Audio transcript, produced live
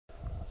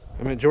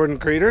I'm at Jordan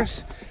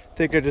Craters.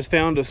 Think I just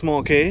found a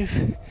small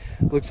cave.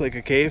 Looks like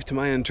a cave to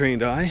my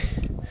untrained eye.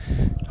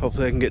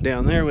 Hopefully I can get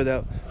down there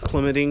without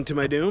plummeting to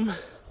my doom.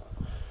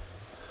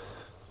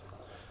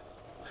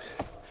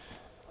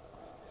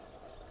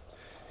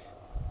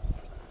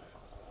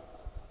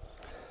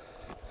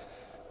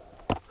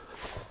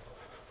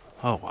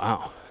 Oh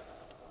wow.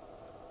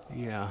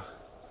 Yeah.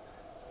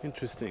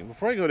 Interesting.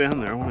 Before I go down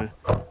there, I want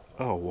to...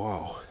 Oh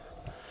wow.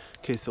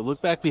 Okay, so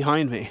look back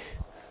behind me.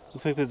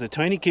 Looks like there's a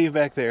tiny cave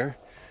back there,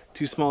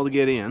 too small to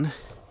get in.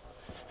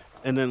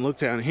 And then look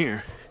down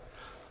here.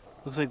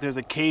 Looks like there's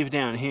a cave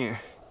down here.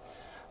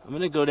 I'm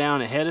gonna go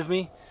down ahead of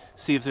me,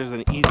 see if there's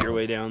an easier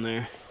way down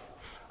there.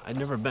 I've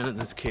never been in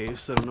this cave,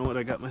 so I don't know what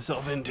I got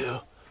myself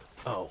into.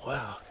 Oh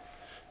wow.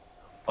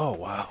 Oh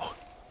wow.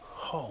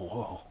 Oh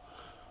whoa.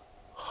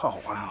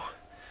 Oh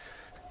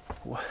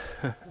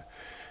wow.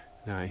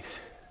 Nice.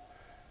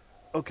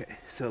 Okay,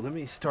 so let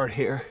me start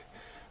here.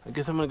 I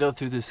guess I'm gonna go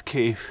through this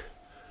cave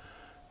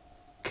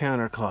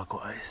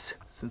counterclockwise,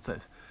 since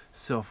I've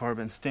so far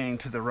been staying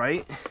to the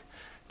right,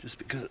 just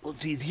because it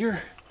looked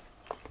easier.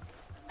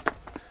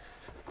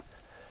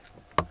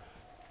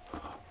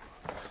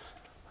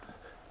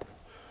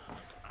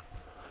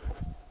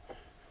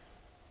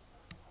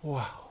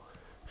 Wow.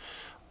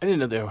 I didn't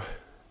know there were...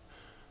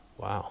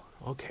 Wow,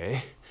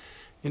 okay.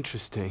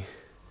 Interesting.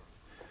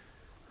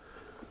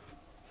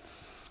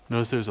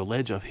 Notice there's a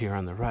ledge up here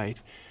on the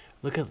right.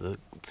 Look at the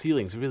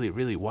ceiling's really,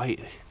 really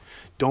white,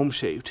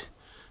 dome-shaped.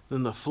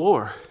 Then the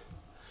floor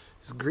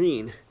is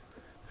green.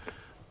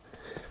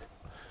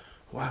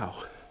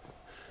 Wow.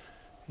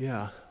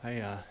 Yeah,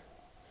 I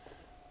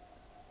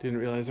didn't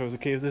realize there was a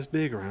cave this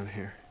big around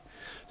here.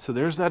 So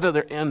there's that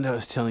other end I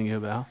was telling you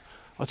about.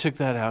 I'll check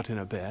that out in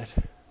a bit.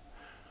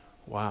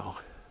 Wow.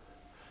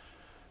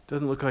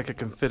 Doesn't look like it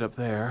can fit up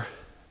there.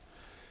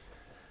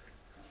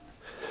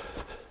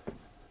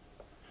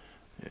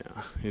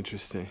 Yeah,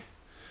 interesting.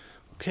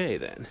 Okay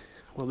then.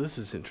 Well, this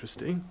is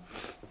interesting.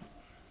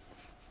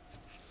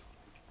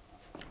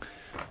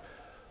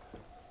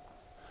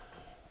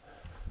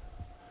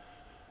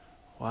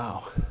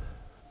 Wow.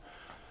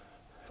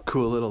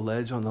 Cool little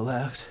ledge on the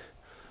left.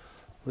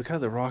 Look how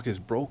the rock is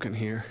broken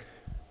here.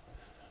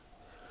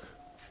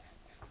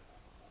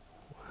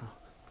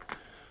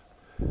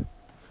 Wow.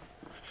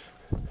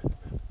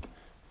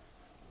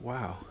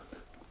 Wow.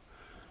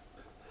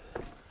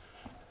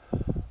 I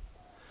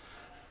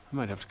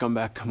might have to come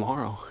back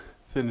tomorrow,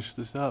 finish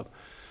this up.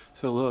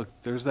 So look,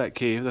 there's that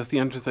cave. That's the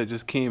entrance I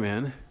just came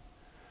in.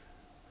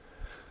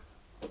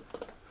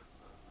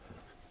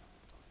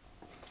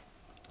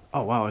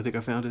 Oh wow, I think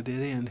I found a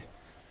dead end.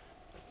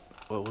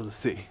 Well, we'll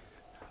see.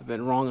 I've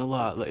been wrong a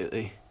lot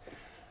lately.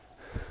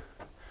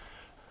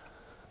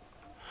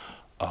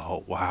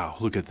 Oh wow,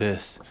 look at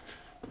this.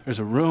 There's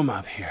a room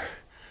up here.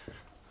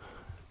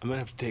 I'm gonna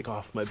have to take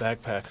off my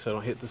backpack so I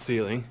don't hit the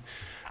ceiling.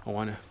 I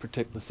want to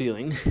protect the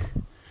ceiling.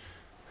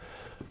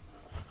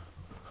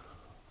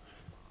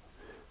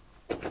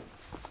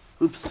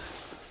 Oops.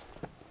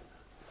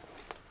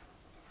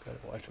 Gotta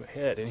watch my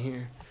head in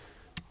here.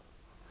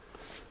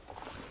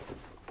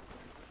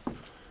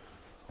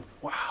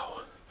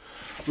 Wow.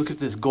 Look at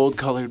this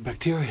gold-colored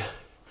bacteria.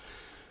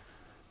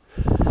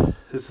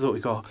 This is what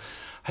we call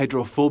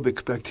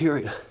hydrophobic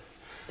bacteria.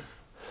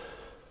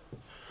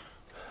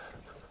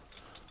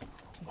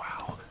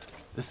 Wow.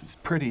 This is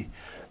pretty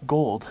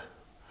gold.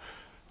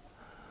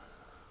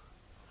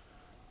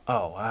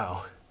 Oh,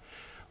 wow.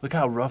 Look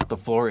how rough the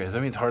floor is.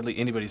 That means hardly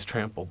anybody's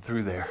trampled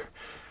through there.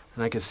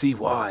 And I can see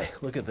why.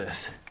 Look at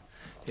this.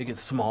 It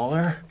gets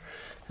smaller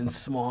and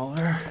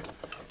smaller.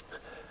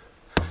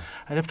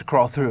 I'd have to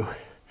crawl through.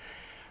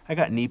 I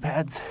got knee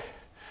pads,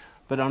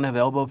 but I don't have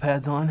elbow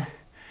pads on,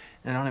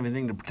 and I don't have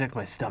anything to protect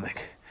my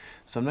stomach.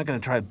 So I'm not gonna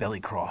try belly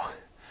crawl.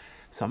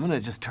 So I'm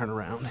gonna just turn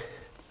around.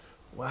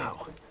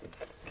 Wow.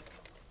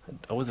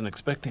 I wasn't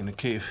expecting a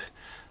cave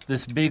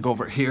this big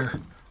over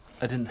here.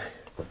 I didn't.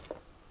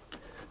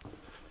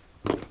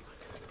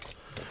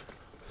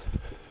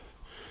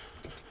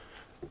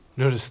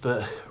 Notice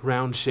the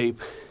round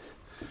shape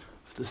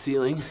of the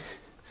ceiling.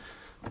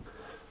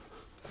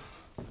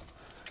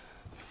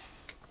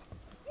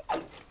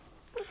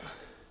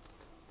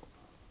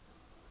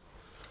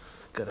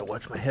 Gotta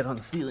watch my head on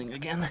the ceiling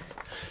again.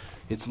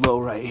 It's low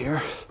right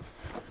here.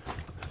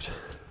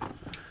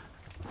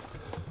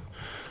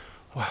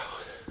 Wow.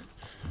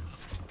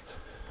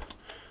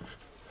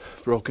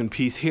 Broken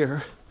piece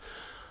here.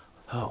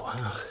 Oh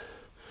wow.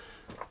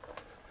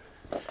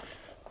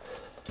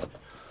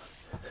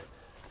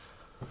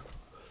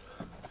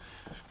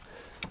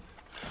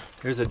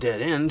 There's a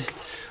dead end.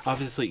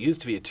 Obviously it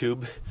used to be a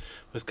tube. It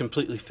was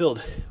completely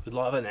filled with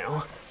lava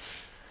now.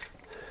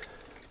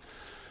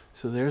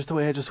 So there's the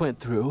way I just went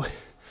through.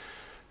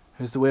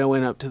 There's the way I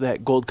went up to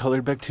that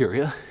gold-colored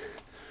bacteria.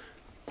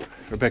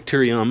 Or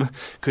bacterium.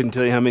 Couldn't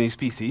tell you how many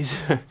species.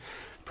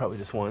 Probably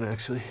just one,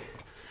 actually.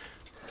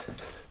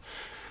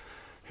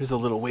 Here's a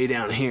little way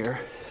down here.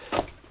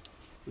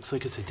 Looks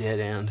like it's a dead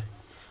end.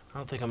 I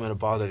don't think I'm gonna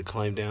bother to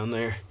climb down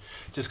there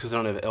just because I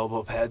don't have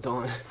elbow pads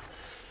on.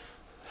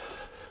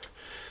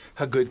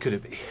 How good could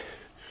it be?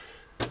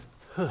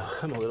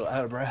 I'm a little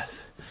out of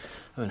breath.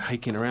 I've been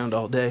hiking around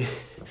all day.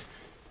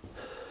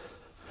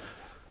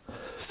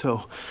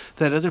 So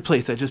that other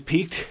place I just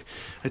peeked,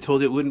 I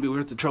told you it wouldn't be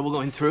worth the trouble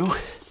going through.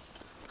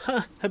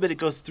 Huh, I bet it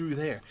goes through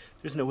there.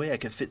 There's no way I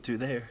could fit through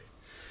there.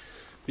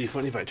 Be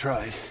funny if I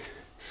tried.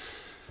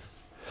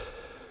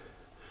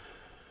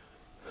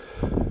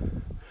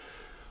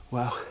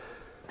 Wow,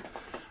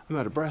 I'm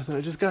out of breath and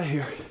I just got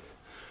here.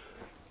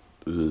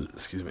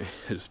 Excuse me,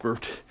 I just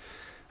burped.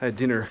 I had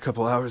dinner a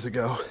couple hours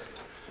ago.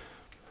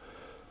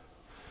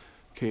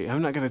 Okay,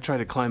 I'm not gonna try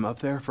to climb up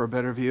there for a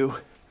better view.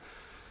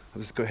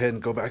 I'll just go ahead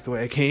and go back the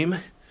way I came.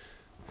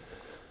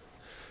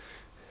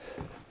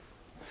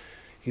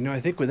 You know,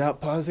 I think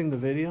without pausing the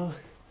video,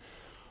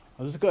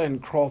 I'll just go ahead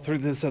and crawl through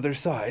this other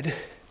side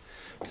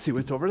to see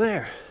what's over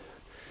there.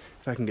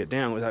 If I can get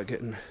down without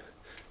getting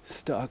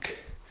stuck.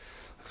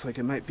 Looks like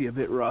it might be a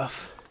bit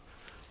rough.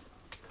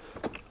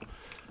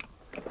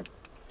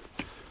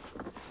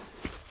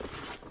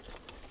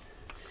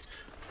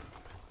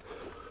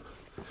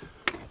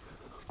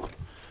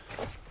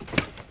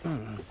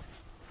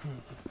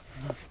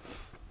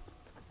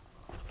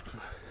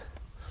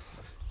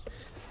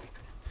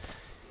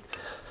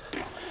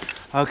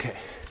 Okay,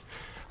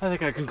 I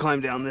think I can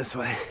climb down this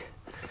way.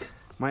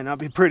 Might not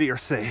be pretty or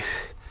safe,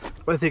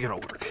 but I think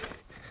it'll work.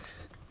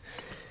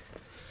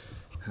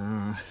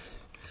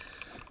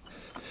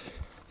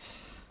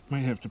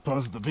 Might have to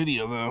pause the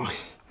video though.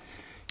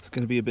 It's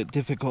going to be a bit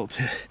difficult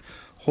to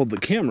hold the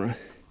camera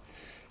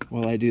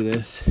while I do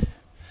this.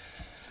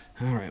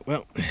 All right,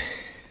 well.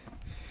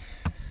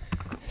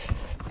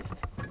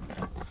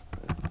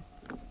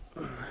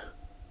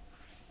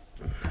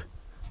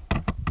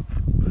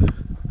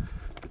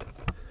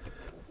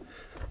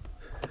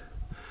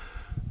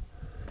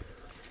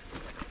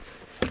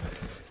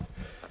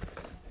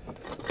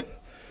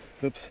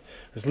 Oops,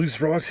 there's loose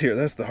rocks here.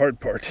 That's the hard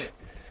part.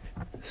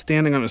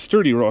 Standing on a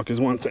sturdy rock is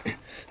one thing.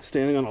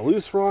 Standing on a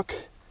loose rock,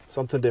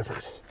 something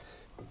different.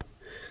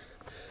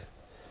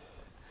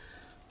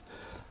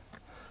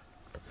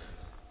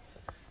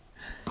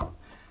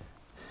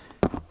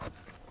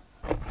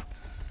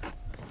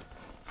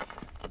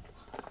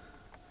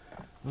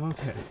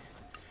 Okay.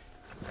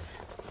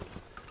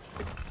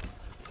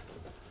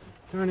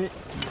 Darn it.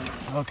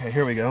 Okay,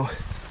 here we go.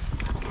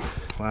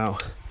 Wow.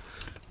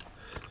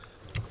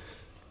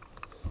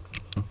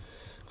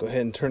 Go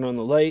ahead and turn on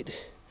the light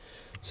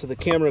so the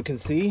camera can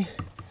see.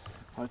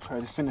 I'll try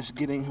to finish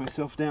getting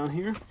myself down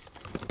here.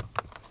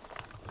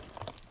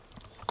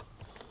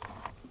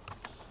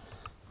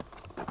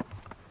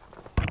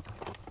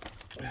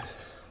 Let's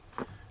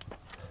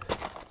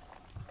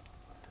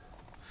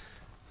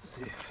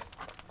see if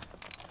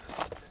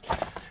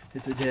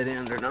it's a dead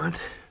end or not.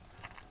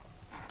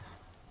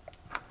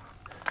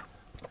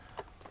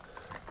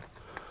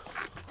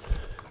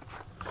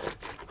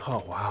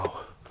 Oh wow.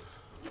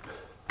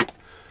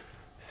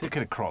 I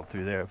could have crawled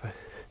through there, but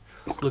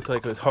it looked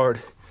like it was hard.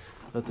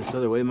 Thought this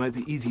other way might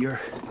be easier.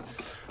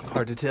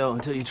 Hard to tell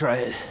until you try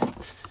it.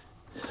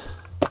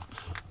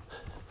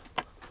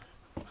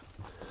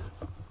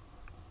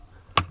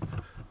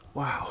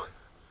 Wow,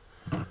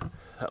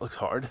 that looks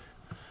hard.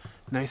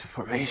 Nice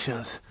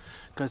formations.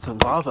 Got some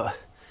lava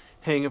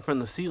hanging from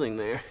the ceiling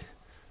there.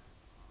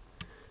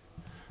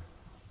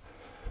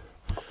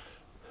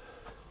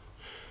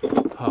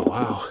 Oh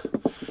wow.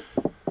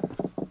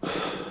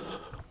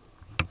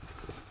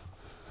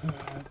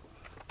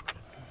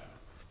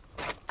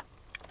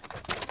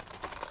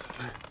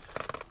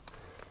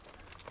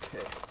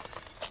 Okay,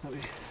 let me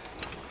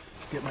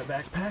get my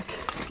backpack.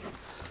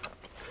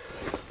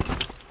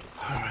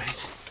 All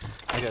right,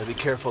 I gotta be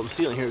careful. The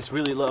ceiling here is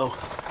really low.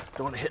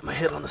 Don't want to hit my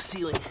head on the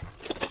ceiling.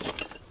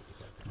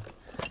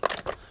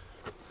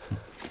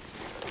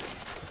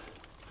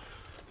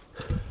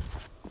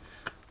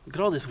 Look at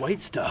all this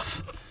white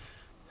stuff.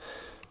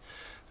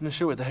 I'm not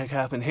sure what the heck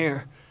happened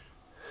here.